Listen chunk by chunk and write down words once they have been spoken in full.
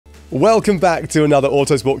Welcome back to another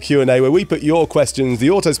Autosport Q&A where we put your questions, the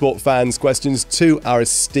Autosport fans' questions, to our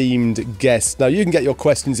esteemed guests. Now, you can get your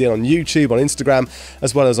questions in on YouTube, on Instagram,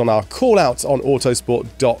 as well as on our call-outs on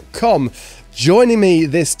autosport.com. Joining me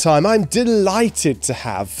this time, I'm delighted to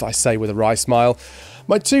have, I say with a wry smile,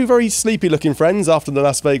 my two very sleepy-looking friends after the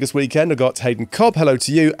Las Vegas weekend. I've got Haydn Cobb, hello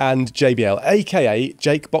to you, and JBL, a.k.a.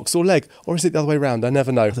 Jake Boxall-Legge. Or is it the other way around? I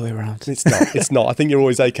never know. The other way around. It's not. I think you're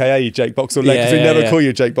always a.k.a. Jake Boxall-Legge, because we never call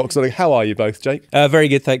you Jake Boxall-Legge. How are you both, Jake? Very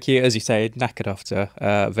good, thank you. As you say, knackered after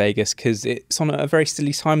Vegas, because it's on a very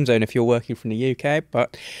silly time zone if you're working from the UK,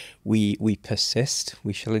 but we persist,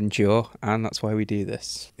 we shall endure, and that's why we do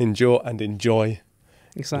this. Endure and enjoy.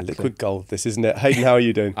 Exactly. Liquid gold, this, isn't it? Hayden, how are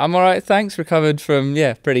you doing? I'm all right, thanks. Recovered from,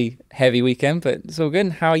 pretty heavy weekend, but it's all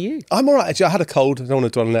good. How are you? I'm all right. Actually, I had a cold. I don't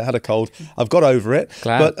want to dwell on it. I had a cold. I've got over it.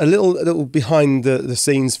 Glad. But a little behind the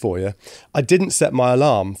scenes for you. I didn't set my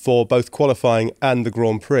alarm for both qualifying and the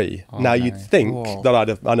Grand Prix. Now, you'd think that I'd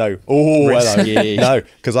have... I know. Oh, hello. No,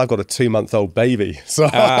 because I've got a 2-month-old baby. So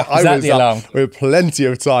I was the alarm? With plenty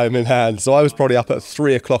of time in hand. So I was probably up at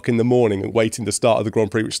 3 o'clock in the morning and waiting the start of the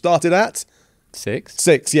Grand Prix, which started at...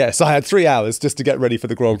 6, yes. I had 3 hours just to get ready for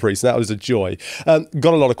the Grand Prix, so that was a joy.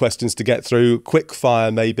 Got a lot of questions to get through. Quick fire,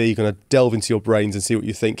 maybe. Going to delve into your brains and see what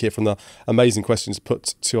you think here from the amazing questions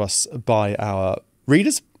put to us by our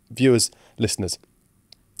readers, viewers, listeners.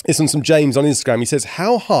 This one's from James on Instagram. He says,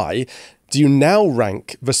 how high do you now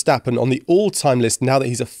rank Verstappen on the all-time list now that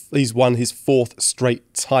he's won his 4th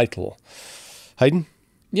straight title? Hayden?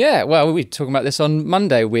 Yeah, well, we were talking about this on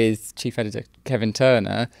Monday with Chief Editor Kevin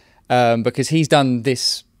Turner, because he's done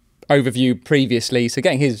this overview previously, so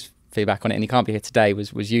getting his feedback on it, and he can't be here today,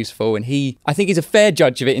 was useful. And I think he's a fair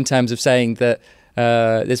judge of it in terms of saying that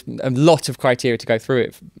there's a lot of criteria to go through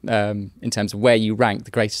it in terms of where you rank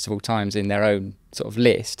the greatest of all times in their own sort of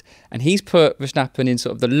list. And he's put Verstappen in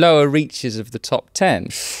sort of the lower reaches of the top 10,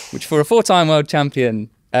 which for a 4-time world champion,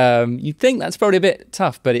 you'd think that's probably a bit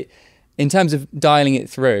tough, but in terms of dialing it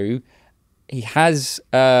through, he has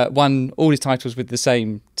won all his titles with the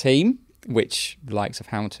same team, which the likes of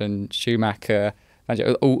Hamilton, Schumacher,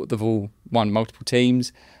 they've all won multiple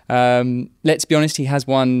teams. Let's be honest, he has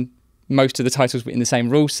won most of the titles in the same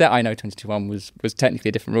rule set. I know 2021 was technically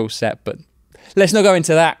a different rule set, but let's not go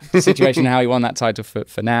into that situation, how he won that title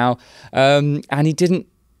for now. And he didn't,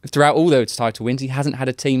 throughout all those title wins, he hasn't had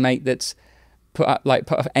a teammate that's put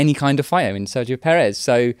up any kind of fire in Sergio Perez.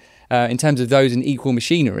 So in terms of those in equal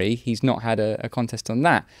machinery, he's not had a contest on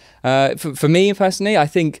that. For me personally, I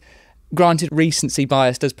think, granted, recency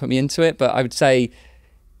bias does put me into it, but I would say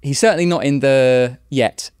he's certainly not in the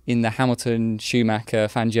Hamilton, Schumacher,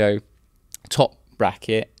 Fangio top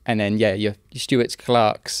bracket. And then, your Stewarts,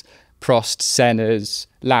 Clarks, Prost, Sennas,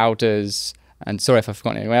 Lauders, and sorry if I've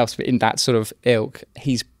forgotten anyone else, but in that sort of ilk,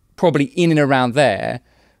 he's probably in and around there.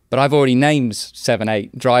 But I've already named 7,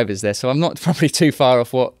 8 drivers there, so I'm not probably too far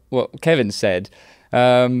off what Kevin said.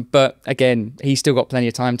 But again, he's still got plenty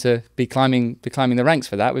of time to be climbing the ranks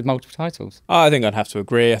for that with multiple titles. I think I'd have to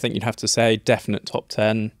agree. I think you'd have to say definite top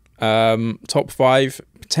 10, top 5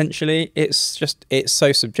 potentially. It's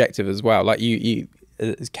so subjective as well. Like you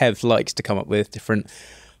Kev likes to come up with different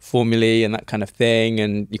formulae and that kind of thing,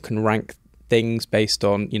 and you can rank things based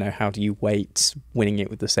on, how do you weight winning it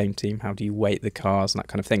with the same team, how do you weight the cars and that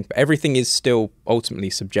kind of thing, but everything is still ultimately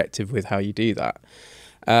subjective with how you do that.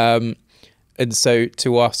 And so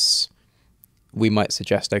to us, we might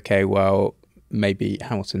suggest, okay, well, maybe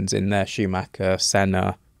Hamilton's in there, Schumacher,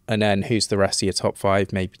 Senna, and then who's the rest of your top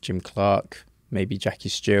 5? Maybe Jim Clark, maybe Jackie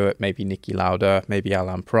Stewart, maybe Niki Lauda, maybe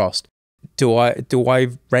Alain Prost. Do I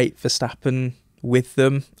rate Verstappen with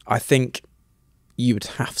them? I think you would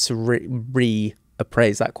have to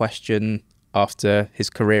reappraise that question after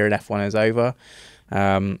his career in F1 is over,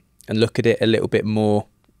 and look at it a little bit more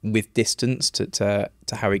with distance to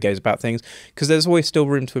how he goes about things, because there's always still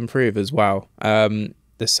room to improve as well.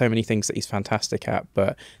 There's so many things that he's fantastic at,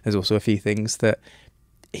 but there's also a few things that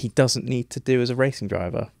he doesn't need to do as a racing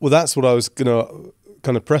driver. Well, that's what I was going to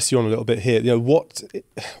kind of press you on a little bit here.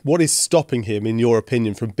 What is stopping him, in your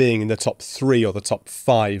opinion, from being in the top 3 or the top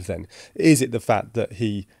 5 then? Is it the fact that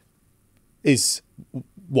he is,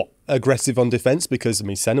 aggressive on defence? Because,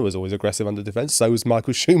 Senna was always aggressive under defence. So was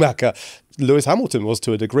Michael Schumacher. Lewis Hamilton was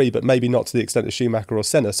to a degree, but maybe not to the extent of Schumacher or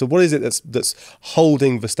Senna. So what is it that's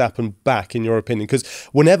holding Verstappen back, in your opinion? Because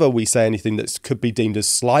whenever we say anything that could be deemed as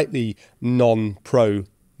slightly non-pro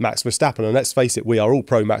Max Verstappen, and let's face it, we are all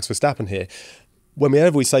pro Max Verstappen here,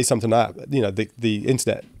 whenever we say something like that, the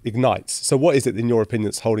internet ignites. So what is it, in your opinion,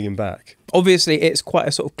 that's holding him back? Obviously, it's quite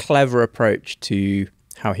a sort of clever approach to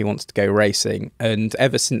how he wants to go racing. And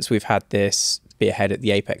ever since we've had this be ahead at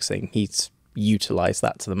the apex thing. He's utilised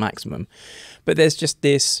that to the maximum. But there's just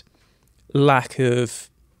this lack of,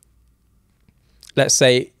 let's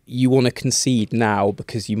say you want to concede now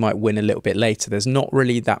because you might win a little bit later. There's not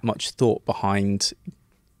really that much thought behind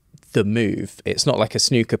the move. It's not like a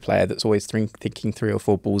snooker player that's always thinking 3 or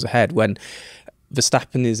 4 balls ahead. When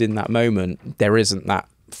Verstappen is in that moment, there isn't that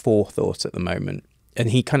forethought at the moment. And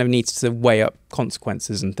he kind of needs to weigh up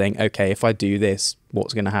consequences and think, okay, if I do this,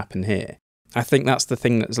 what's going to happen here? I think that's the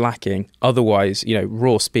thing that's lacking. Otherwise,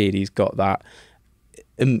 raw speed, he's got that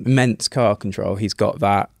immense car control. He's got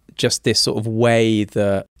that, just this sort of way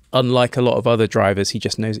that, unlike a lot of other drivers, he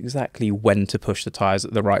just knows exactly when to push the tyres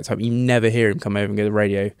at the right time. You never hear him come over and go to the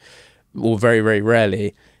radio, or very, very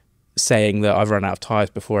rarely, saying that I've run out of tyres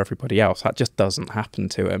before everybody else. That just doesn't happen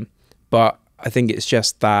to him. But I think it's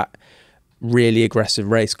just that really aggressive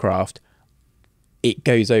racecraft, it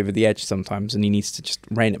goes over the edge sometimes, and he needs to just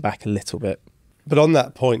rein it back a little bit. But on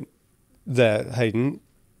that point there, Haydn,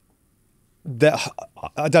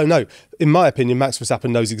 I don't know. In my opinion, Max Verstappen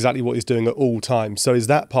knows exactly what he's doing at all times. So is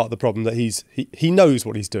that part of the problem, that he knows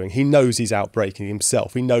what he's doing? He knows he's outbraking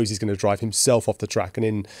himself. He knows he's going to drive himself off the track, and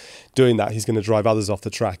in doing that, he's going to drive others off the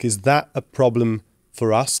track. Is that a problem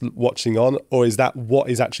for us watching on, or is that what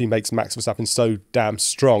actually makes Max Verstappen so damn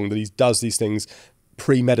strong, that he does these things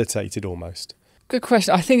premeditated almost? Good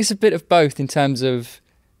question. I think it's a bit of both, in terms of,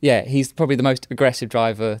 he's probably the most aggressive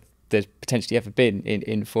driver there's potentially ever been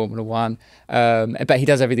in Formula One, but he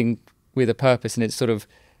does everything with a purpose, and it's sort of,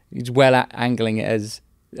 he's well at angling it as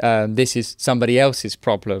this is somebody else's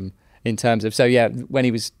problem, in terms of, when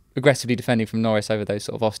he was aggressively defending from Norris over those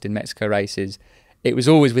sort of Austin, Mexico races, it was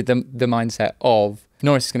always with the mindset of,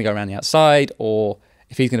 Norris is going to go around the outside, or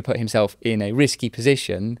if he's going to put himself in a risky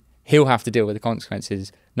position, he'll have to deal with the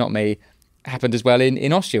consequences, not me. Happened as well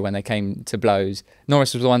in Austria when they came to blows.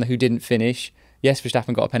 Norris was the one who didn't finish. Yes,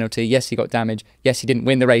 Verstappen got a penalty. Yes, he got damage. Yes, he didn't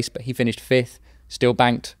win the race, but he finished 5th, still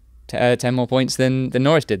banked 10 more points than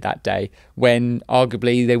Norris did that day, when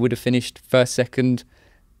arguably they would have finished 1st,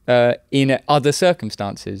 2nd in other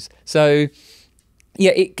circumstances. So,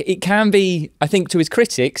 it can be, I think, to his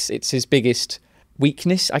critics, it's his biggest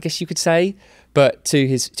weakness, I guess you could say. But to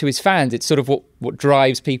his fans, it's sort of what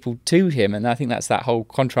drives people to him. And I think that's that whole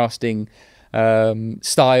contrasting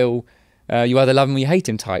style, you either love him or you hate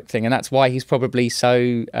him type thing. And that's why he's probably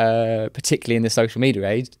so, particularly in the social media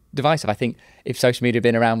age, divisive. I think if social media had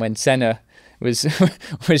been around when Senna was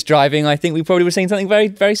was driving, I think we probably would have seen something very,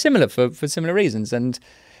 very similar for similar reasons. And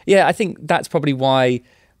I think that's probably why,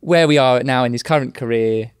 where we are now in his current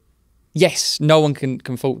career, yes, no one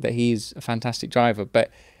can fault that he's a fantastic driver,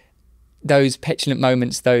 but those petulant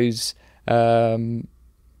moments, those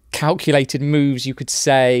calculated moves, you could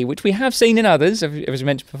say, which we have seen in others, as we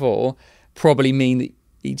mentioned before, probably mean that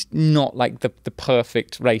he's not like the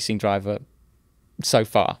perfect racing driver so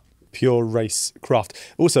far. Pure race craft.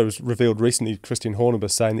 Also, it was revealed recently, Christian Horner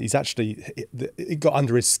was saying that he's actually, it got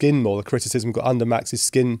under his skin more, the criticism got under Max's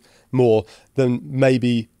skin more than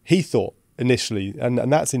maybe he thought initially, and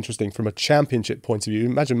that's interesting from a championship point of view.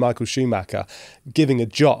 Imagine Michael Schumacher giving a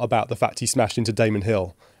jot about the fact he smashed into Damon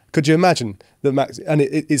Hill. Could you imagine that Max? And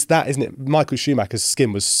it's that, isn't it? Michael Schumacher's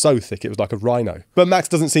skin was so thick it was like a rhino. But Max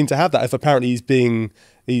doesn't seem to have that. If apparently he's being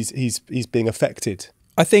affected.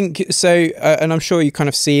 I think so, and I'm sure you kind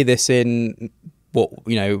of see this in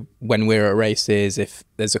when we're at races. If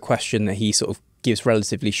there's a question that he sort of gives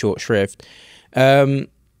relatively short shrift,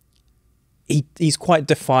 he's quite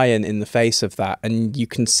defiant in the face of that, and you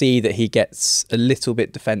can see that he gets a little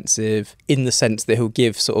bit defensive in the sense that he'll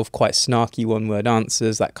give sort of quite snarky one-word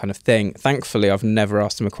answers, that kind of thing. Thankfully, I've never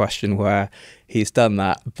asked him a question where he's done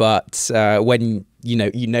that, but when you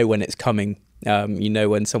know when it's coming,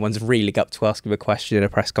 when someone's really up to ask him a question in a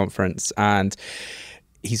press conference, and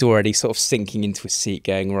he's already sort of sinking into his seat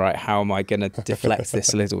going, right, how am I going to deflect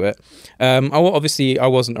this a little bit? Obviously, I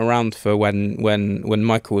wasn't around for when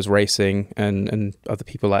Michael was racing and other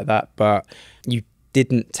people like that, but you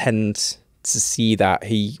didn't tend to see that.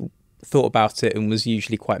 He thought about it and was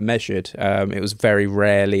usually quite measured. It was very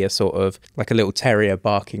rarely a sort of like a little terrier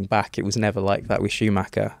barking back. It was never like that with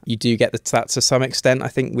Schumacher. You do get that to some extent, I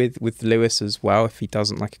think, with Lewis as well, if he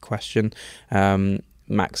doesn't like a question.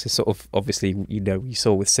 Max is sort of, obviously, you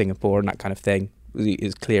saw with Singapore and that kind of thing. It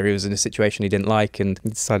was clear he was in a situation he didn't like, and he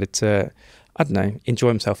decided to, I don't know, enjoy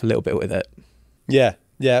himself a little bit with it. Yeah.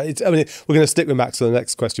 We're going to stick with Max on the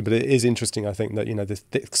next question, but it is interesting, I think, that, the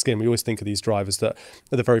thick skin, we always think of these drivers that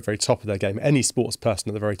are the very, very top of their game. Any sports person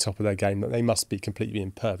at the very top of their game, that they must be completely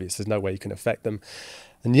impervious. There's no way you can affect them.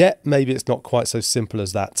 And yet, maybe it's not quite so simple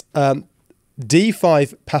as that.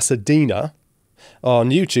 D5 Pasadena on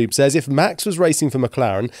YouTube says, if Max was racing for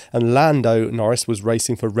McLaren and Lando Norris was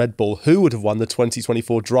racing for Red Bull, who would have won the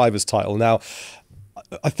 2024 drivers' title? Now,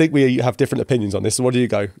 I think we have different opinions on this. So what do you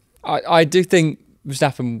go? I do think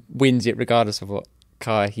Verstappen wins it regardless of what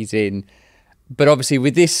car he's in. But obviously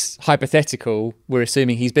with this hypothetical, we're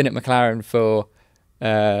assuming he's been at McLaren for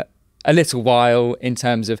a little while, in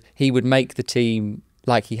terms of he would make the team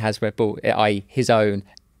like he has Red Bull, i.e. his own.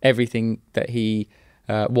 Everything that he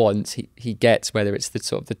wants, he gets, whether it's the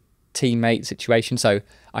sort of the teammate situation. So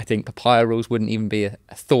I think papaya rules wouldn't even be a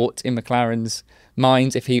thought in McLaren's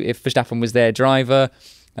minds if Verstappen was their driver.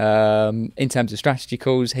 In terms of strategy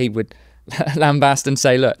calls, he would lambast and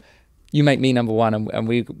say, look, you make me number one and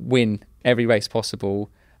we win every race possible,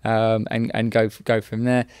 and go from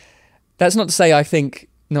there. That's not to say I think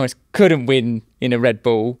Norris couldn't win in a Red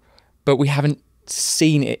Bull, but we haven't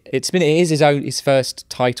seen it. It is his first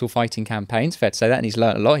title fighting campaign, it's fair to say that, and he's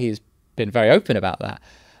learned a lot. He's been very open about that,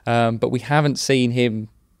 but we haven't seen him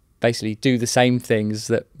basically do the same things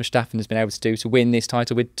that Verstappen has been able to do to win this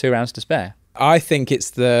title with 2 rounds to spare. I think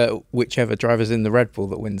it's the whichever driver's in the Red Bull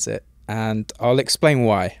that wins it, and I'll explain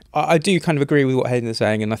why. I do kind of agree with what Haydn is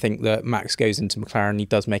saying, and I think that Max goes into McLaren, he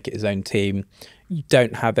does make it his own team. You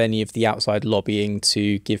don't have any of the outside lobbying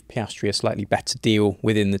to give Piastri a slightly better deal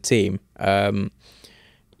within the team.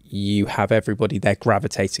 You have everybody there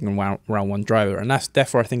gravitating around one driver, and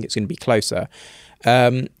therefore I think it's going to be closer.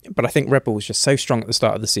 But I think Red Bull was just so strong at the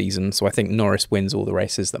start of the season, so I think Norris wins all the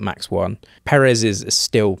races that Max won. Perez is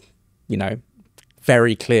still,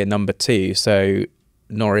 very clear number 2, so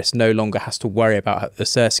Norris no longer has to worry about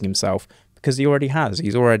asserting himself because he already has.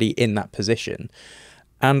 He's already in that position.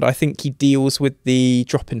 And I think he deals with the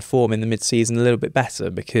drop in form in the mid-season a little bit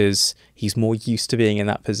better because he's more used to being in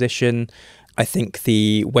that position. I think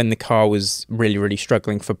when the car was really, really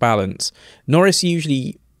struggling for balance, Norris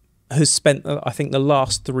usually has spent, I think, the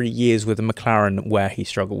last 3 years with a McLaren where he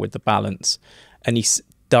struggled with the balance, and he's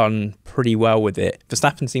done pretty well with it.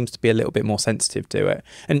 Verstappen seems to be a little bit more sensitive to it,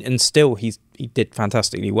 and still he did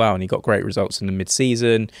fantastically well, and he got great results in the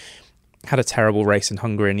mid-season. Had a terrible race in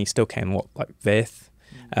Hungary, and he still came fifth.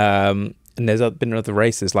 And there's been other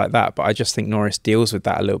races like that, but I just think Norris deals with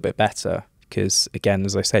that a little bit better because, again,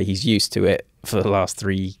 as I say, he's used to it for the last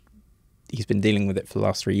 3. He's been dealing with it for the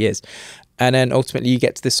last 3 years. And then ultimately you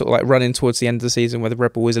get to this sort of run in towards the end of the season where the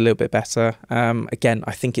Red Bull is a little bit better. Again,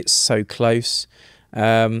 I think it's so close.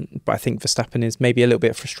 But I think Verstappen is maybe a little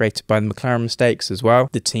bit frustrated by the McLaren mistakes as well.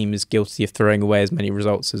 The team is guilty of throwing away as many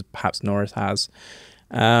results as perhaps Norris has.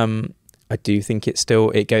 I do think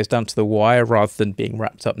it goes down to the wire rather than being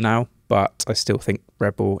wrapped up now. But I still think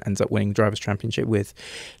Red Bull ends up winning Drivers' Championship with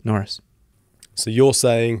Norris. So you're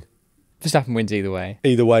saying Verstappen wins either way.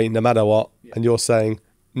 Either way, no matter what. Yeah. And you're saying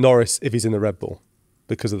Norris if he's in the Red Bull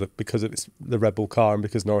because of it's the Red Bull car and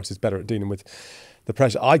because Norris is better at dealing with the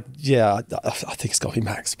pressure. I think it's got to be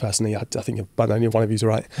Max personally. I think only one of you's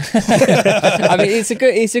right. I mean,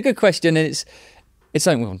 it's a good question, and it's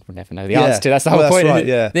something we'll never know the answer to. That's the whole point. Right,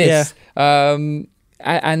 of this.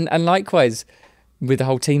 And likewise with the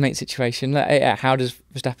whole teammate situation, how does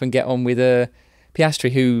Verstappen get on with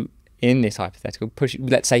Piastri, who in this hypothetical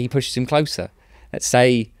let's say he pushes him closer. Let's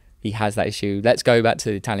say he has that issue. Let's go back to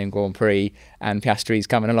the Italian Grand Prix and Piastri's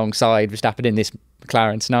coming alongside Verstappen in this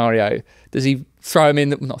McLaren scenario. Does he not throw him in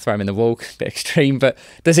the wall, a bit extreme, but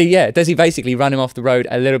does he basically run him off the road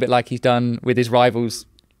a little bit like he's done with his rivals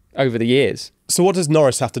over the years? So what does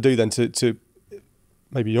Norris have to do then to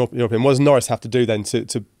maybe your opinion, what does Norris have to do then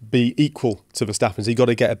to be equal to Verstappen? Has he got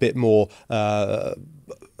to get a bit more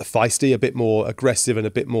feisty, a bit more aggressive, and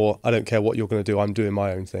a bit more, I don't care what you're going to do, I'm doing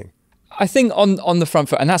my own thing? I think on the front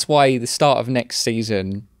foot, and that's why the start of next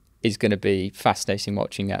season is going to be fascinating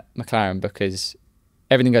watching at McLaren, because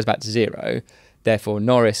everything goes back to zero. Therefore,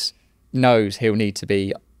 Norris knows he'll need to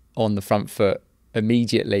be on the front foot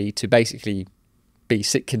immediately to basically be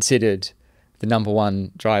considered the number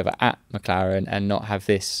one driver at McLaren and not have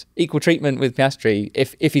this equal treatment with Piastri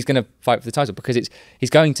if he's going to fight for the title, because he's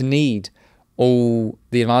going to need all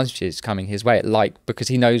the advantages coming his way, because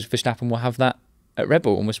he knows Verstappen will have that at Red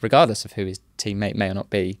Bull almost regardless of who his teammate may or not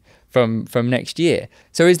be from next year.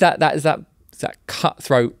 So is that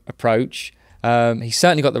cutthroat approach? He's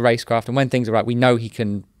certainly got the racecraft, and when things are right, we know he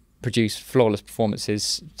can produce flawless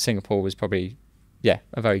performances. Singapore was probably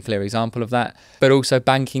a very clear example of that. But also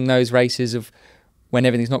banking those races of when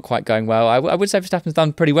everything's not quite going well. I would say Verstappen's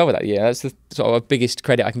done pretty well with that year. That's the sort of biggest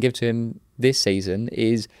credit I can give to him this season,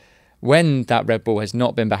 is when that Red Bull has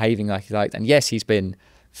not been behaving like he liked. And yes, he's been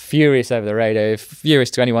furious over the radio,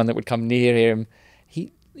 furious to anyone that would come near him.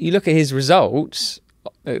 You look at his results,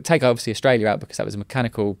 take obviously Australia out because that was a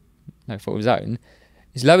mechanical no fault of his own,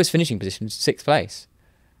 his lowest finishing position was 6th place.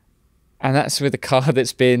 And that's with a car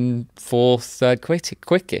that's been 4th, 3rd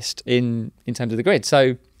quickest in terms of the grid.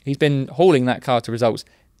 So he's been hauling that car to results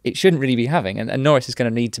it shouldn't really be having. And Norris is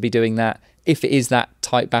going to need to be doing that if it is that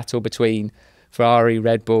tight battle between Ferrari,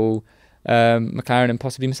 Red Bull, McLaren and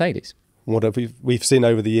possibly Mercedes. What have we've seen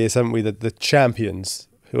over the years, haven't we, that the champions,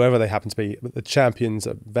 whoever they happen to be, the champions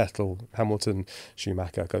at Vettel, Hamilton,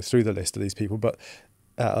 Schumacher, go through the list of these people, but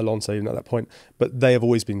Alonso even at that point, but they have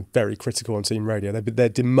always been very critical on team radio. Their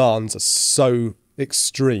demands are so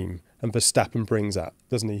extreme, and Verstappen brings that,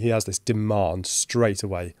 doesn't he? He has this demand straight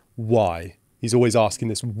away. Why? He's always asking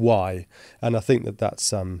this why, and I think that's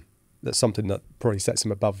something that probably sets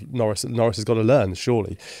him above Norris. Norris has got to learn,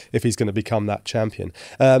 surely, if he's going to become that champion.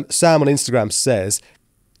 Sam on Instagram says,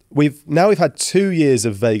 We've had 2 years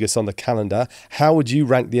of Vegas on the calendar. How would you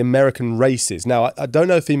rank the American races? Now, I don't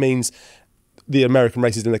know if he means the American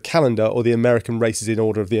races in the calendar or the American races in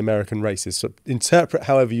order of the American races. So interpret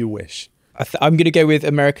however you wish. I'm going to go with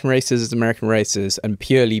American races as American races, and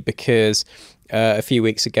purely because a few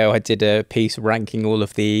weeks ago I did a piece ranking all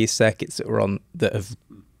of the circuits that have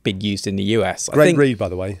been used in the US. Great read, by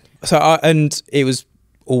the way. So, and it was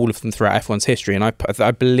all of them throughout F1's history, and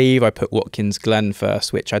I believe I put Watkins Glen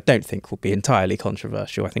first, which I don't think will be entirely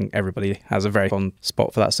controversial. I think everybody has a very fond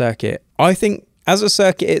spot for that circuit. I think as a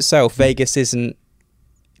circuit itself, Vegas isn't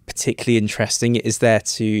particularly interesting. It is there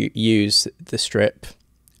to use the strip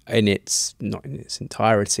not in its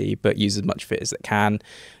entirety, but use as much of it as it can.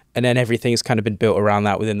 And then everything has kind of been built around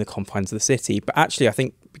that within the confines of the city. But actually, I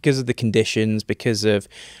think because of the conditions, because of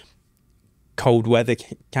cold weather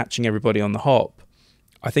catching everybody on the hop,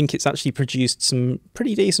 I think it's actually produced some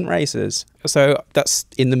pretty decent races. So that's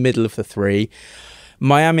in the middle of the three.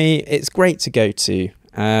 Miami, it's great to go to.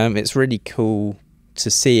 It's really cool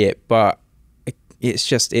to see it, but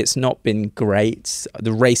it's not been great.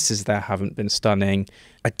 The races there haven't been stunning.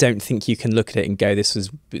 I don't think you can look at it and go, this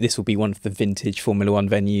will be one of the vintage Formula One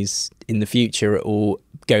venues in the future. It will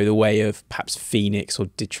go the way of perhaps Phoenix or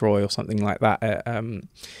Detroit or something like that. It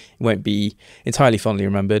won't be entirely fondly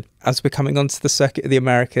remembered. As we're coming onto the circuit of the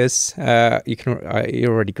Americas,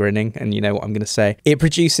 you're already grinning, and you know what I'm going to say. It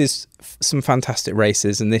produces some fantastic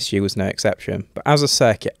races, and this year was no exception. But as a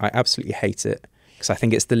circuit, I absolutely hate it, because I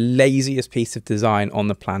think it's the laziest piece of design on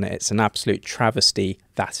the planet. It's an absolute travesty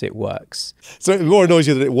that it works. So it more annoys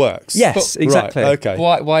you that it works? Yes, exactly. Right, okay.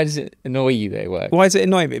 Why does it annoy you that it works? Why does it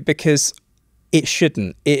annoy me? Because it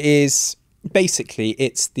shouldn't. It is basically,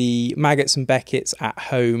 it's the Maggots and Beckett's at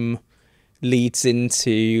home leads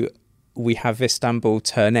into, we have Istanbul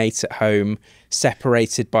Turn 8 at home,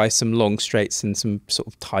 separated by some long straights and some sort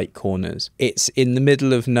of tight corners. It's in the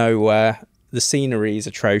middle of nowhere. The scenery is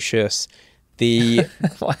atrocious. The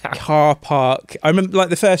Wow. car park, I remember like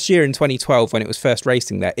the first year in 2012 when it was first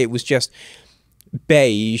racing there, it was just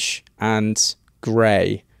beige and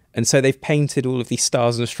grey. And so they've painted all of these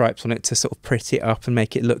stars and stripes on it to sort of pretty it up and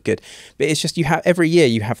make it look good. But it's just, every year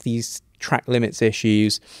you have these track limits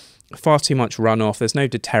issues, far too much runoff, there's no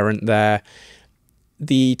deterrent there.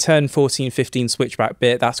 The turn 14, 15 switchback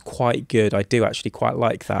bit, that's quite good. I do actually quite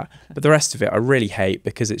like that. But the rest of it I really hate,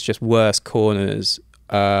 because it's just worse corners,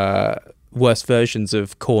 worse versions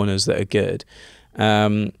of corners that are good.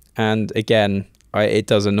 And again, it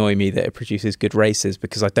does annoy me that it produces good races,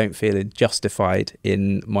 because I don't feel it justified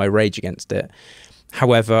in my rage against it.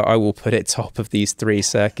 However, I will put it top of these three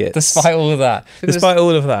circuits. Despite all of that. Despite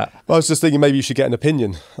all of that. Well, I was just thinking maybe you should get an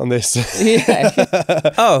opinion on this. Yeah.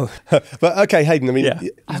 Oh. But okay, Haydn,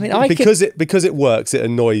 because it works, it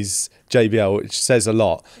annoys JBL, which says a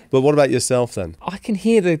lot. But what about yourself then? I can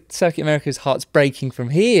hear the Circuit America's hearts breaking from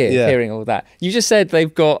here, hearing all that. You just said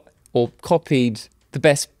they've got, or copied, the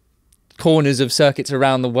best corners of circuits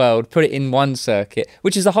around the world, put it in one circuit,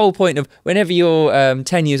 which is the whole point of whenever you're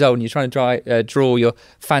 10 years old and you're trying to draw your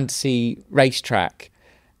fantasy racetrack,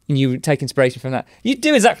 and you take inspiration from that, you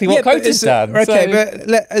do exactly what Cota's done. Okay,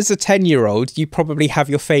 but as a 10-year-old, you probably have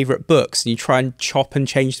your favourite books, and you try and chop and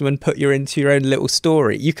change them and put into your own little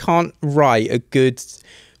story. You can't write a good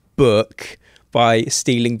book by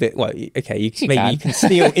stealing you can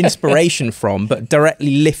steal inspiration from, but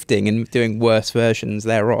directly lifting and doing worse versions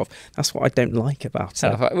thereof. That's what I don't like about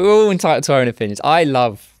it. We're all entitled to our own opinions. I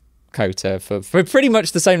love Cota for pretty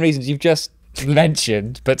much the same reasons you've just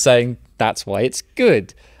mentioned, but saying that's why it's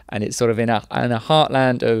good. And it's sort of in a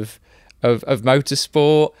heartland of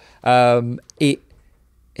motorsport.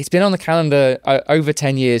 It's been on the calendar over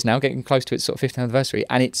 10 years now, getting close to its sort of 50th anniversary,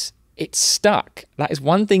 and it's stuck. That is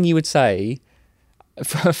one thing you would say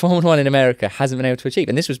Formula One in America hasn't been able to achieve,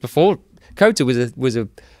 and this was before Cota was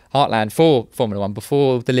heartland for Formula One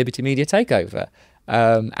before the Liberty Media takeover.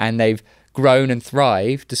 And they've grown and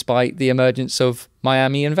thrived despite the emergence of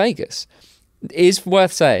Miami and Vegas. It is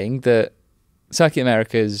worth saying that Circuit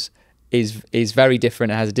Americas is very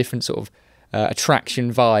different. It has a different sort of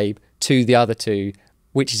attraction vibe to the other two,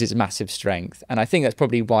 which is its massive strength. And I think that's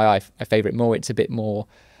probably why I favour it more. It's a bit more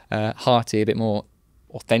hearty, a bit more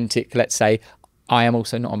authentic, let's say. I am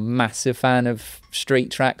also not a massive fan of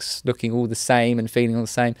street tracks looking all the same and feeling all the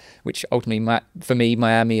same, which ultimately, for me,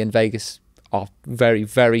 Miami and Vegas are very,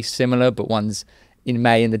 very similar, but one's in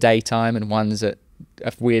May in the daytime and one's at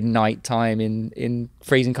a weird night time in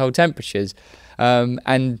freezing cold temperatures.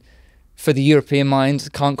 And for the European mind,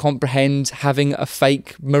 can't comprehend having a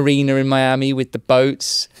fake marina in Miami with the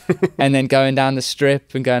boats and then going down the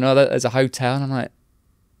strip and going, oh, there's a hotel. And I'm like,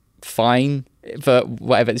 fine, but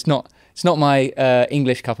whatever. It's not my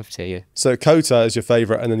English cup of tea. So COTA is your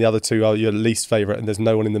favourite, and then the other two are your least favourite, and there's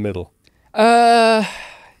no one in the middle.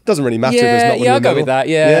 Doesn't really matter if there's not one in the middle. Yeah, I'll go with that.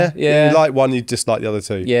 Yeah. You like one, you dislike the other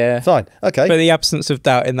two. Yeah. Fine. Okay. For the absence of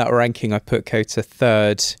doubt in that ranking, I put COTA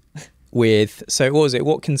third with, so what was it?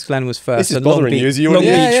 Watkins Glen was first. This is bothering you. Long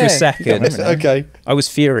Beach was second. Okay. I was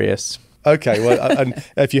furious. Okay, well, and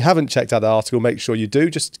if you haven't checked out the article, make sure you do.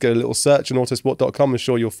 Just get a little search on autosport.com. I'm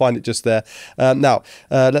sure you'll find it just there. Now,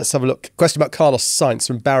 let's have a look. Question about Carlos Sainz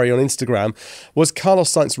from Barry on Instagram. Was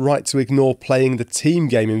Carlos Sainz right to ignore playing the team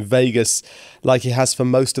game in Vegas like he has for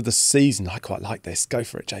most of the season? I quite like this. Go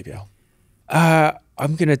for it, JBL.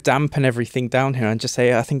 I'm going to dampen everything down here and just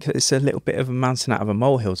say I think it's a little bit of a mountain out of a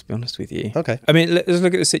molehill, to be honest with you. Okay. I mean, let's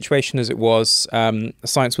look at the situation as it was.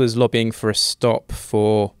 Sainz was lobbying for a stop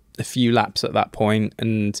for a few laps at that point,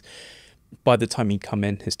 and by the time he'd come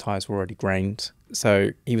in, his tyres were already grained. So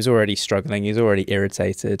he was already struggling, he was already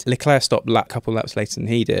irritated. Leclerc stopped a couple laps later than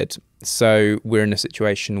he did. So we're in a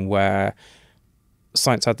situation where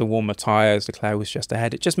Sainz had the warmer tyres, Leclerc was just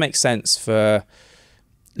ahead. It just makes sense for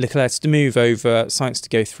Leclerc to move over, Sainz to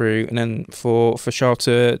go through, and then for Charles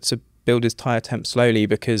to build his tyre temp slowly,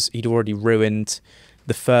 because he'd already ruined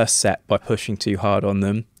the first set by pushing too hard on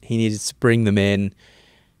them. He needed to bring them in,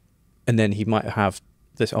 and then he might have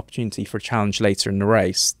this opportunity for a challenge later in the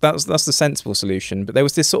race. That's the sensible solution. But there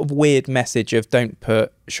was this sort of weird message of don't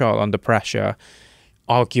put Charles under pressure.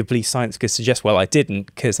 Arguably, Sainz could suggest, well, I didn't,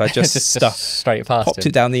 because I just straight past popped him.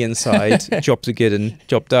 it down the inside. Jobs are good and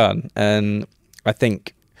job done. And I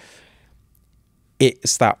think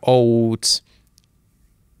it's that old...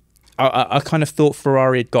 I kind of thought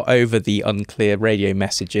Ferrari had got over the unclear radio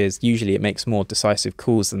messages. Usually it makes more decisive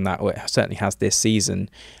calls than that, or it certainly has this season.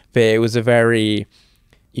 But it was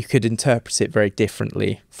you could interpret it very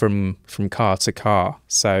differently from car to car.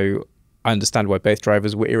 So I understand why both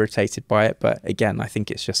drivers were irritated by it. But again, I think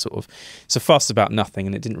it's just it's a fuss about nothing,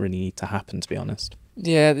 and it didn't really need to happen, to be honest.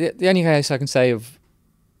 Yeah, the only case I can say of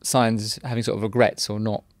Sainz having sort of regrets or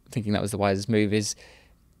not thinking that was the wisest move is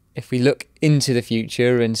if we look into the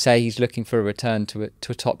future and say he's looking for a return to a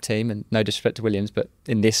top team, and no disrespect to Williams, but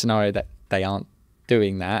in this scenario that they aren't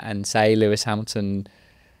doing that, and say Lewis Hamilton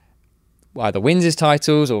either wins his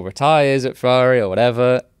titles or retires at Ferrari or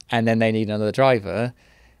whatever, and then they need another driver,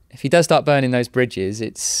 if he does start burning those bridges,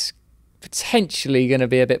 it's potentially going to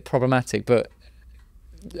be a bit problematic, but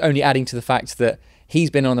only adding to the fact that he's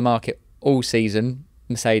been on the market all season.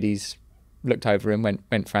 Mercedes looked over him,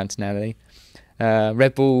 went for Antonelli.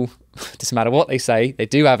 Red Bull, doesn't matter what they say, they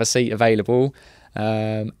do have a seat available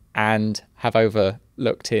and have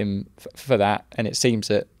overlooked him for that. And it seems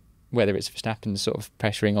that whether it's Verstappen sort of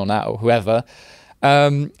pressuring on that or whoever,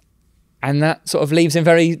 and that sort of leaves him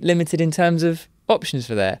very limited in terms of options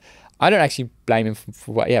for there. I don't actually blame him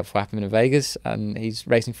for what happened in Vegas, and he's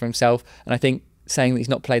racing for himself. And I think saying that he's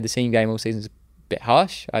not played the team game all season is a bit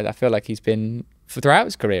harsh. I feel like he's been, throughout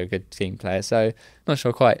his career, a good team player. So I'm not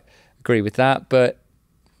sure I quite agree with that. But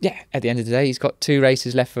yeah, at the end of the day, he's got 2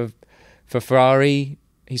 races left for Ferrari.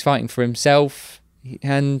 He's fighting for himself.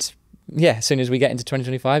 And yeah, as soon as we get into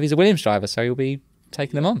 2025, he's a Williams driver, so he'll be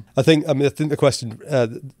taking them on. I think the question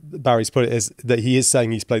Barry's put it is that he is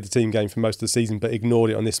saying he's played the team game for most of the season, but ignored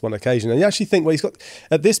it on this one occasion. And you actually think, well, he's got,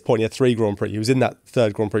 at this point, he had 3 Grand Prix. He was in that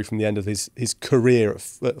 3rd Grand Prix from the end of his career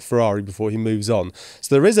at Ferrari before he moves on.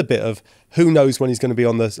 So there is a bit of who knows when he's going to be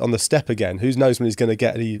on the step again. Who knows when he's going to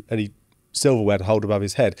get any silverware to hold above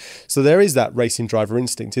his head. So there is that racing driver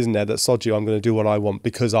instinct, isn't there? That sod you, I'm going to do what I want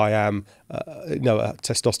because I am, a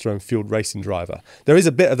testosterone-fueled racing driver. There is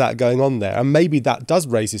a bit of that going on there, and maybe that does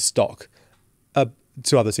raise his stock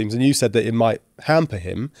to other teams. And you said that it might hamper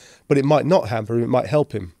him, but it might not hamper him. It might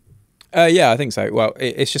help him. Yeah, I think so. Well,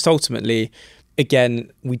 it's just ultimately,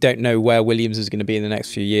 again, we don't know where Williams is going to be in the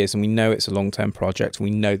next few years, and we know it's a long-term project. We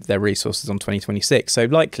know that their resources on 2026. So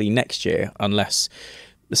likely next year, unless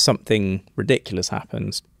something ridiculous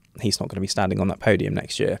happens, he's not going to be standing on that podium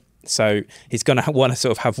next year. So he's going to want to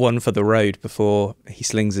sort of have one for the road before he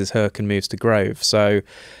slings his Herc and moves to Grove. So,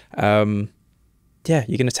 yeah,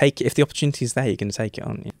 you're going to take it. If the opportunity is there, you're going to take it,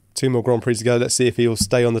 aren't you? 2 more Grand Prix to go. Let's see if he'll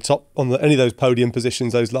stay on the top on any of those podium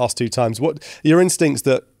positions those last 2 times. What your instincts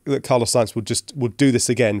that Carlos Sainz would do this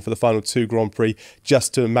again for the final 2 Grand Prix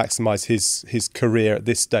just to maximise his career at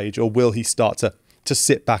this stage, or will he start to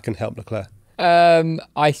sit back and help Leclerc?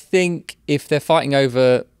 I think if they're fighting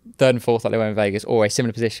over 3rd and 4th like they were in Vegas, or a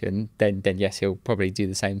similar position, then yes, he'll probably do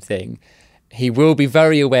the same thing. He will be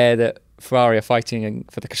very aware that Ferrari are fighting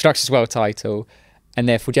for the Constructors' World title and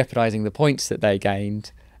therefore jeopardising the points that they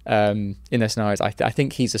gained in those scenarios. I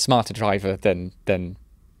think he's a smarter driver than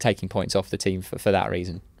taking points off the team for that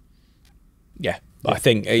reason. Yeah. I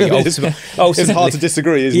think ultimately, it's hard to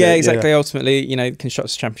disagree, isn't it? Yeah, exactly. Yeah. Ultimately,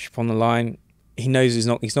 Constructors' Championship on the line. He knows he's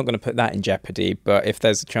not going to put that in jeopardy, but if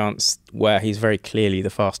there's a chance where he's very clearly the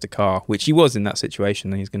faster car, which he was in that situation,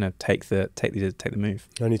 then he's going to take the move.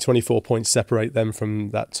 Only 24 points separate them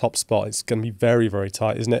from that top spot. It's going to be very, very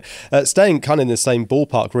tight, isn't it? Staying kind of in the same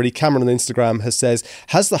ballpark, really, Cameron on Instagram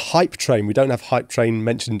has the hype train, we don't have hype train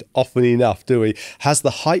mentioned often enough, do we? Has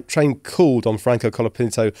the hype train cooled on Franco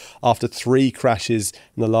Colapinto after 3 crashes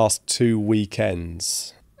in the last 2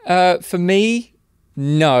 weekends? For me,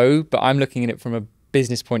 no, but I'm looking at it from a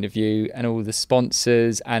business point of view, and all the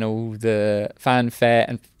sponsors and all the fanfare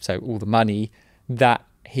and so all the money that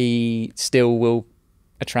he still will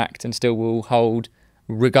attract and still will hold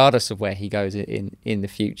regardless of where he goes in the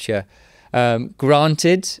future.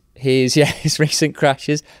 Granted, his recent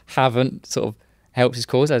crashes haven't sort of helped his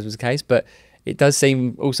cause, as was the case, but it does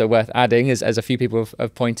seem also worth adding, as a few people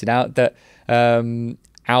have pointed out, that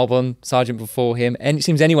Albon, Sargent before him, and it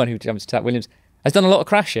seems anyone who jumps to that Williams has done a lot of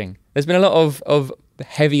crashing. There's been a lot of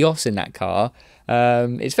heavy loss in that car.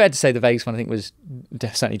 It's fair to say the Vegas one, I think, was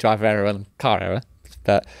certainly driver error and car error.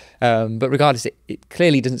 But regardless, it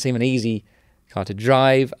clearly doesn't seem an easy car to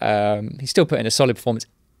drive. He's still put in a solid performance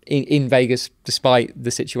in Vegas despite the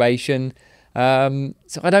situation.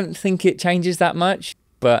 So I don't think it changes that much,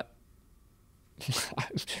 but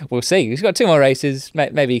we'll see. He's got 2 more races.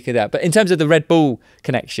 Maybe he could that. But in terms of the Red Bull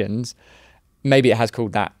connections, maybe it has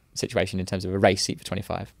called that situation in terms of a race seat for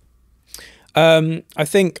 25. I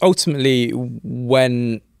think ultimately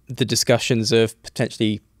when the discussions of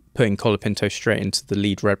potentially putting Colapinto straight into the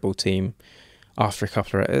lead Red Bull team after a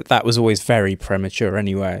couple of that was always very premature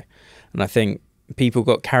anyway, and I think people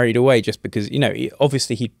got carried away just because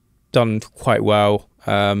obviously he'd done quite well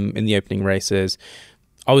in the opening races.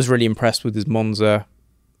 I was really impressed with his Monza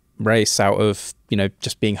race out of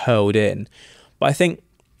just being hurled in, but I think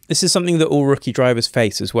this is something that all rookie drivers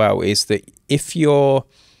face as well, is that if you're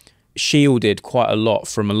shielded quite a lot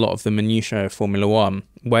from a lot of the minutiae of Formula One,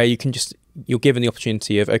 where you're given the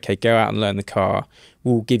opportunity of, okay, go out and learn the car,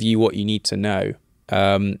 we'll give you what you need to know,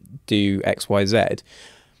 do X, Y, Z.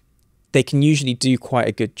 They can usually do quite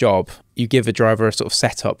a good job. You give a driver a sort of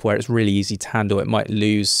setup where it's really easy to handle. It might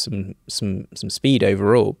lose some speed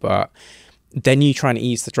overall, but then you try and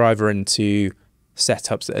ease the driver into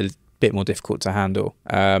setups that are bit more difficult to handle,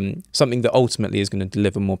 something that ultimately is going to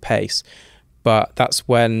deliver more pace. But that's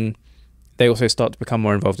when they also start to become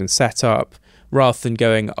more involved in setup, rather than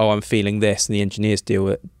going, oh, I'm feeling this and the engineers deal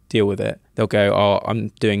with it. They'll go, oh, I'm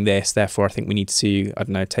doing this, therefore I think we need to, I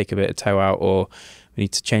don't know, take a bit of tow out, or we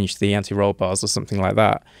need to change the anti-roll bars or something like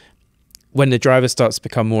that. When the driver starts to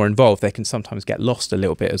become more involved, they can sometimes get lost a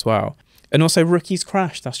little bit as well. And also rookies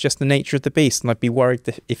crash. That's just the nature of the beast, and I'd be worried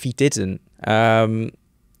that if he didn't.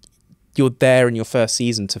 You're there in your first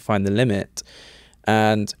season to find the limit.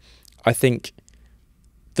 And I think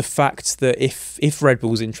the fact that if Red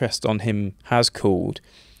Bull's interest on him has cooled,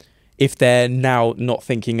 if they're now not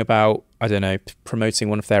thinking about, I don't know, promoting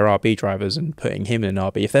one of their RB drivers and putting him in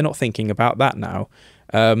an RB, if they're not thinking about that now,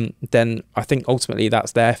 then I think ultimately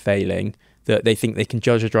that's their failing, that they think they can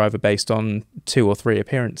judge a driver based on 2 or 3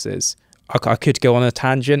 appearances. I could go on a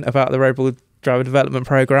tangent about the Red Bull driver development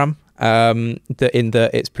program. That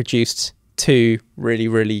it's produced 2 really,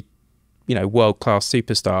 really, world-class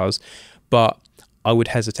superstars, but I would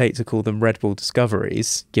hesitate to call them Red Bull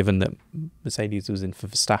discoveries, given that Mercedes was in for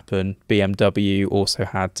Verstappen, BMW also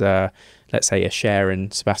had, let's say, a share in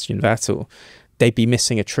Sebastian Vettel. They'd be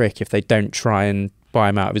missing a trick if they don't try and buy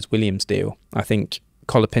him out of his Williams deal. I think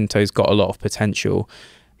Colapinto's got a lot of potential.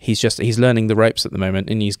 He's learning the ropes at the moment,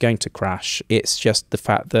 and he's going to crash. It's just the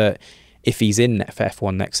fact that if he's in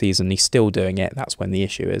F1 next season, he's still doing it, that's when the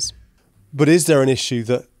issue is. But is there an issue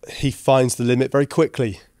that he finds the limit very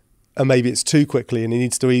quickly? And maybe it's too quickly and he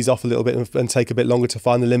needs to ease off a little bit and take a bit longer to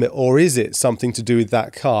find the limit? Or is it something to do with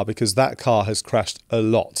that car? Because that car has crashed a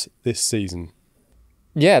lot this season.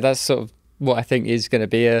 Yeah, that's sort of what I think is going to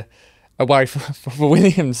be a worry for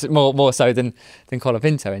Williams, more so than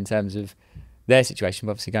Colapinto in terms of their situation.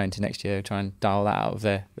 But obviously going to next year, try and dial that out of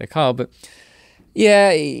their car. But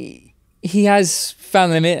yeah, he has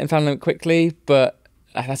found the limit and found the limit quickly, but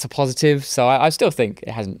that's a positive. So I still think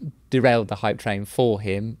it hasn't derailed the hype train for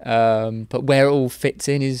him. But where it all fits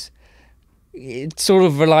in is, it sort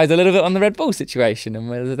of relies a little bit on the Red Bull situation and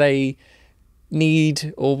whether they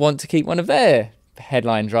need or want to keep one of their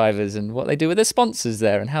headline drivers and what they do with their sponsors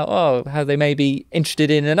there and how they may be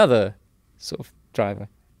interested in another sort of driver.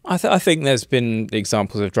 I think there's been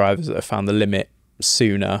examples of drivers that have found the limit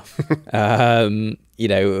sooner.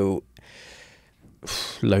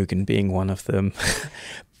 Logan being one of them.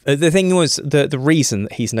 The thing was, the reason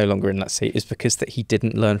that he's no longer in that seat is because that he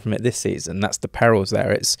didn't learn from it this season. That's the perils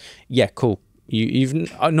there. It's, yeah, cool.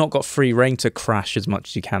 You've not got free reign to crash as much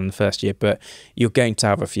as you can the first year, but you're going to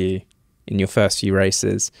have a few in your first few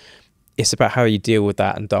races. It's about how you deal with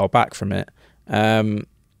that and dial back from it.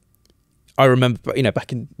 I remember,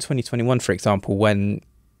 back in 2021, for example, when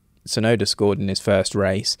Tsunoda scored in his first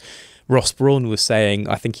race, Ross Brawn was saying,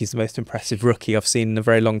 I think he's the most impressive rookie I've seen in a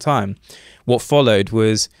very long time. What followed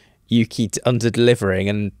was Yuki under-delivering,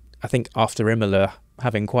 and I think after Imola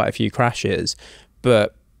having quite a few crashes,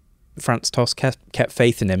 but Franz Tost kept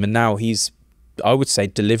faith in him, and now he's, I would say,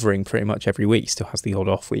 delivering pretty much every week. He still has the odd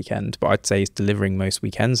off weekend, but I'd say he's delivering most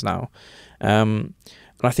weekends now. And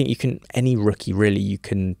I think any rookie really you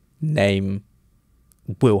can name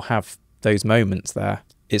will have those moments there.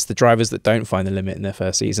 It's the drivers that don't find the limit in their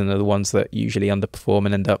first season are the ones that usually underperform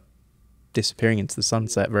and end up disappearing into the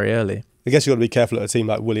sunset very early. I guess you've got to be careful at a team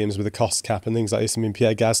like Williams with a cost cap and things like this. I mean,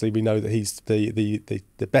 Pierre Gasly, we know that he's the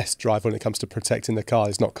best driver when it comes to protecting the car.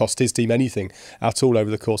 He's not cost his team anything at all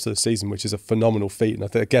over the course of the season, which is a phenomenal feat. And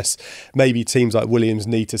I guess maybe teams like Williams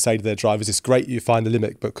need to say to their drivers, it's great you find the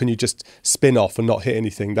limit, but can you just spin off and not hit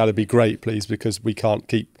anything? That'd be great, please, because we can't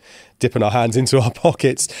keep dipping our hands into our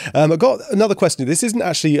pockets. I've got another question. This isn't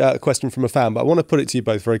actually a question from a fan, but I want to put it to you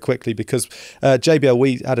both very quickly because JBL,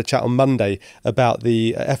 we had a chat on Monday about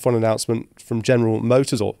the F1 announcement from General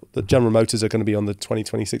Motors, or that General Motors are going to be on the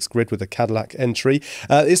 2026 grid with a Cadillac entry.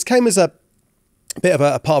 This came as a bit of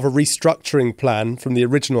a part of a restructuring plan from the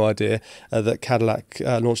original idea that Cadillac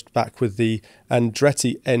launched back with the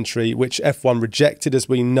Andretti entry, which F1 rejected, as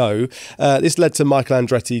we know. This led to Michael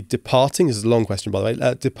Andretti departing. This is a long question, by the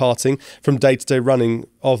way. Departing from day-to-day running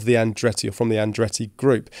of the Andretti, or from the Andretti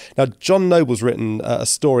group. Now, John Noble's written a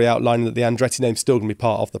story outlining that the Andretti name's still going to be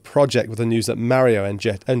part of the project, with the news that Mario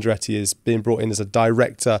Andretti is being brought in as a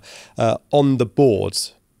director on the board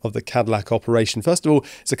of the Cadillac operation. First of all,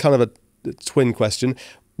 it's a kind of a twin question.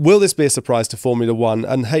 Will this be a surprise to Formula One?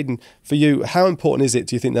 And Haydn, for you, how important is it,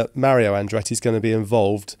 do you think, that Mario Andretti is going to be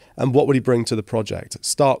involved, and what would he bring to the project?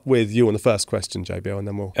 Start with you on the first question, JBL, and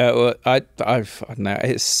then we'll... Well, I don't know.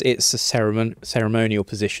 It's a ceremonial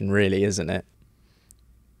position, really, isn't it?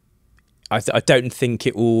 I don't think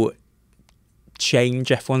it will change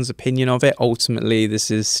F1's opinion of it. Ultimately,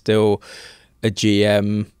 this is still a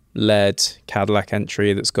GM-led Cadillac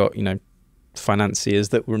entry that's got, financiers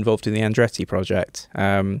that were involved in the Andretti project.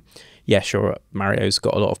 Yeah, sure, Mario's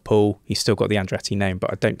got a lot of pull. He's still got the Andretti name,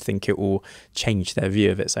 but I don't think it will change their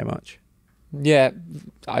view of it so much. Yeah,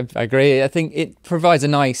 I agree. I think it provides a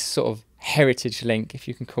nice sort of heritage link, if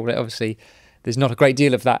you can call it. Obviously, there's not a great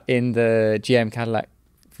deal of that in the GM Cadillac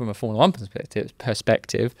from a Formula One perspective,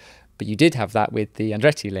 but you did have that with the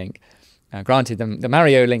Andretti link. Granted, the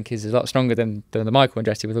Mario link is a lot stronger than the Michael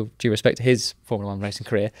Andretti, with all due respect to his Formula One racing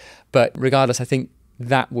career. But regardless, I think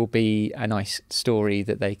that will be a nice story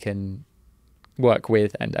that they can work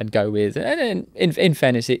with and go with. And in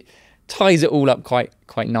fairness, it ties it all up quite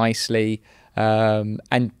nicely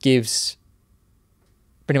and gives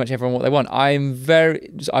pretty much everyone what they want. I'm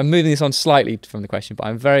moving this on slightly from the question, but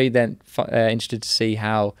I'm very interested to see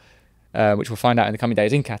how, which we'll find out in the coming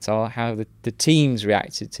days in Qatar, how the teams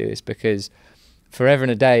reacted to this, because forever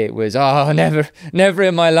and a day it was, never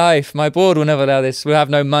in my life, my board will never allow this, we'll have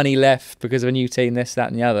no money left because of a new team, this, that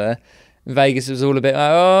and the other. In Vegas was all a bit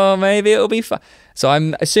like, maybe it'll be fun. So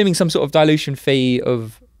I'm assuming some sort of dilution fee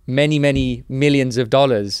of many, many millions of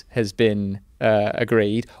dollars has been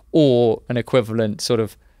agreed, or an equivalent sort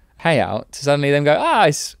of payout to suddenly then go,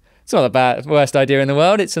 it's not the worst idea in the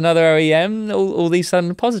world. It's another OEM. All these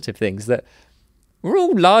sudden positive things that were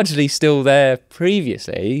all largely still there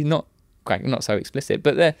previously, not so explicit,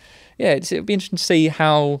 but it'll be interesting to see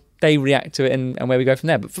how they react to it and where we go from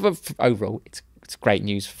there. But for overall, it's great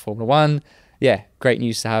news for Formula One. Yeah, great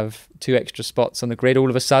news to have 2 extra spots on the grid all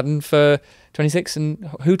of a sudden for 26, and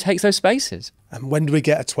who takes those spaces? And when do we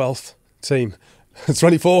get a 12th team?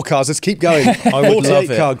 24 cars, let's keep going. I would love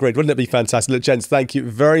 48 car grid, wouldn't it be fantastic? Look, gents, thank you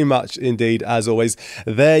very much indeed, as always.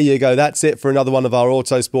 There you go, that's it for another one of our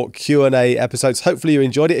Autosport Q&A episodes. Hopefully you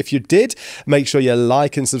enjoyed it. If you did, make sure you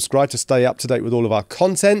like and subscribe to stay up to date with all of our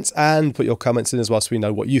content, and put your comments in as well so we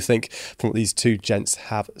know what you think from what these 2 gents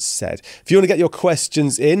have said. If you want to get your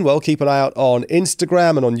questions in, well, keep an eye out on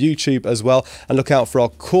Instagram and on YouTube as well, and look out for our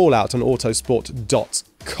call out on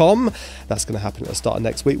autosport.com. That's going to happen at the start of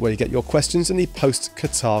next week, where you get your questions in the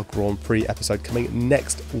post-Qatar Grand Prix episode coming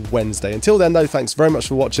next Wednesday. Until then, though, thanks very much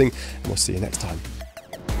for watching, and we'll see you next time.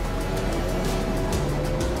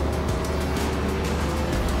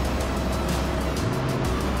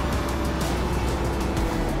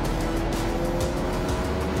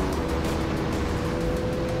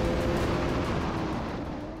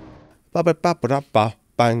 Ba ba ba ba ba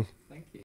bang.